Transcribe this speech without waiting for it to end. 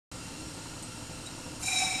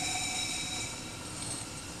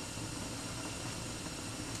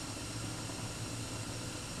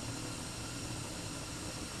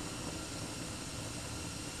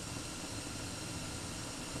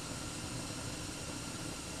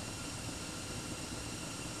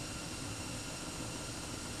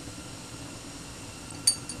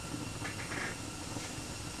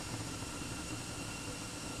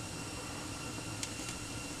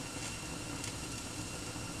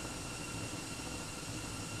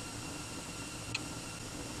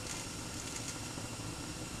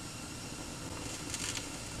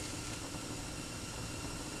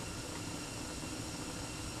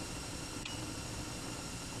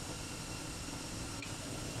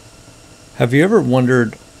Have you ever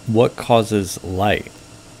wondered what causes light?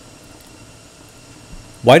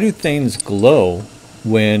 Why do things glow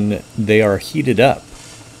when they are heated up?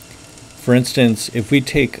 For instance, if we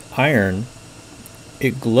take iron,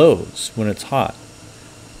 it glows when it's hot.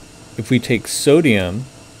 If we take sodium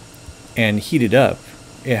and heat it up,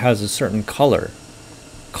 it has a certain color.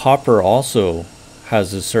 Copper also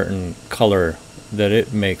has a certain color that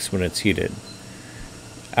it makes when it's heated,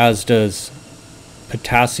 as does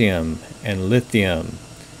potassium and lithium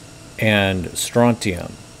and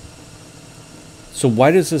strontium. So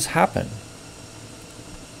why does this happen?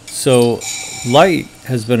 So light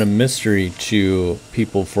has been a mystery to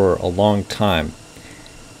people for a long time.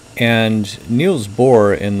 And Niels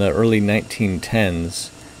Bohr in the early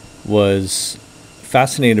 1910s was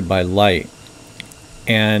fascinated by light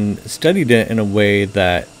and studied it in a way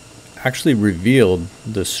that actually revealed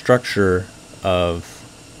the structure of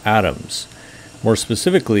atoms, more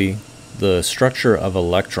specifically the structure of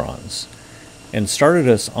electrons, and started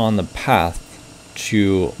us on the path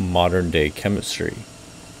to modern day chemistry.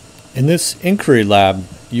 In this inquiry lab,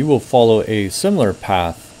 you will follow a similar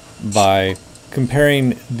path by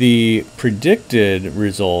comparing the predicted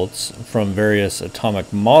results from various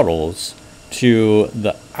atomic models to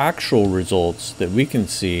the actual results that we can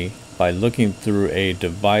see by looking through a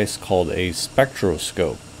device called a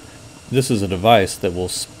spectroscope. This is a device that will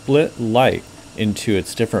split light into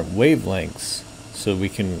its different wavelengths so we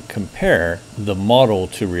can compare the model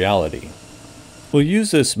to reality. We'll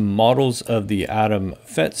use this models of the atom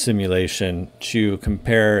PhET simulation to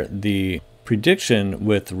compare the prediction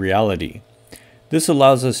with reality. This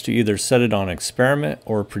allows us to either set it on experiment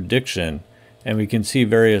or prediction, and we can see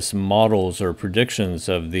various models or predictions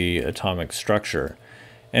of the atomic structure.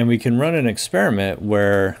 And we can run an experiment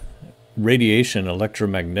where radiation,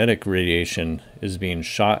 electromagnetic radiation, is being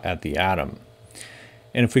shot at the atom.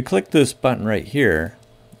 And if we click this button right here,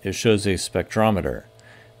 it shows a spectrometer.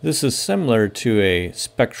 This is similar to a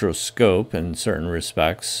spectroscope in certain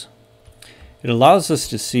respects. It allows us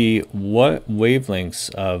to see what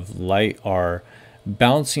wavelengths of light are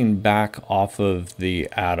bouncing back off of the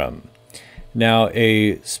atom. Now,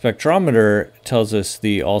 a spectrometer tells us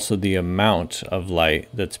also the amount of light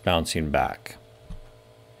that's bouncing back.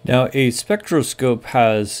 Now, a spectroscope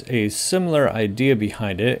has a similar idea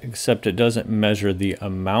behind it, except it doesn't measure the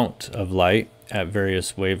amount of light at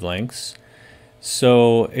various wavelengths.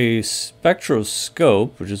 So a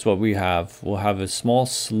spectroscope, which is what we have, will have a small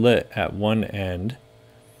slit at one end,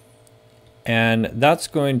 and that's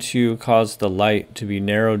going to cause the light to be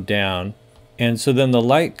narrowed down. And so then the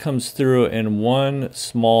light comes through in one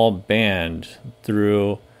small band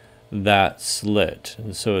through that slit.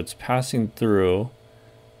 And so it's passing through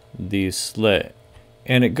the slit.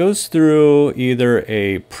 And it goes through either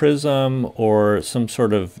a prism or some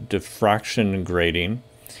sort of diffraction grating.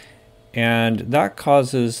 And that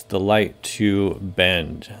causes the light to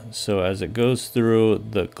bend. So as it goes through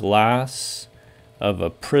the glass of a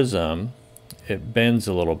prism, it bends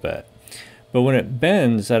a little bit. But when it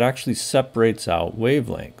bends, that actually separates out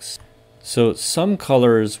wavelengths. So some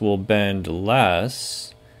colors will bend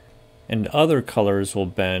less and other colors will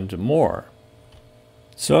bend more.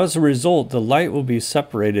 So as a result, the light will be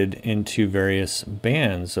separated into various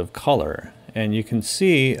bands of color. And you can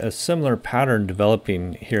see a similar pattern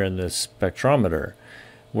developing here in this spectrometer,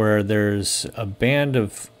 where there's a band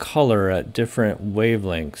of color at different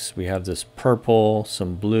wavelengths. We have this purple,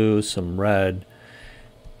 some blue, some red.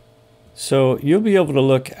 So you'll be able to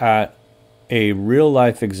look at a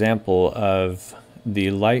real-life example of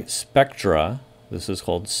the light spectra. This is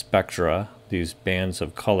called spectra, these bands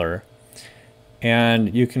of color.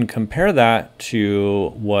 And you can compare that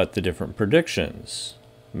to what the different predictions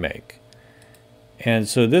make. And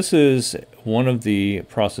so this is one of the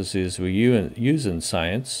processes we use in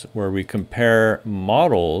science, where we compare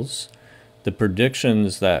models, the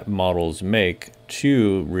predictions that models make,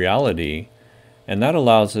 to reality. And that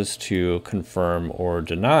allows us to confirm or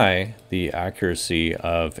deny the accuracy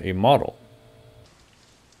of a model.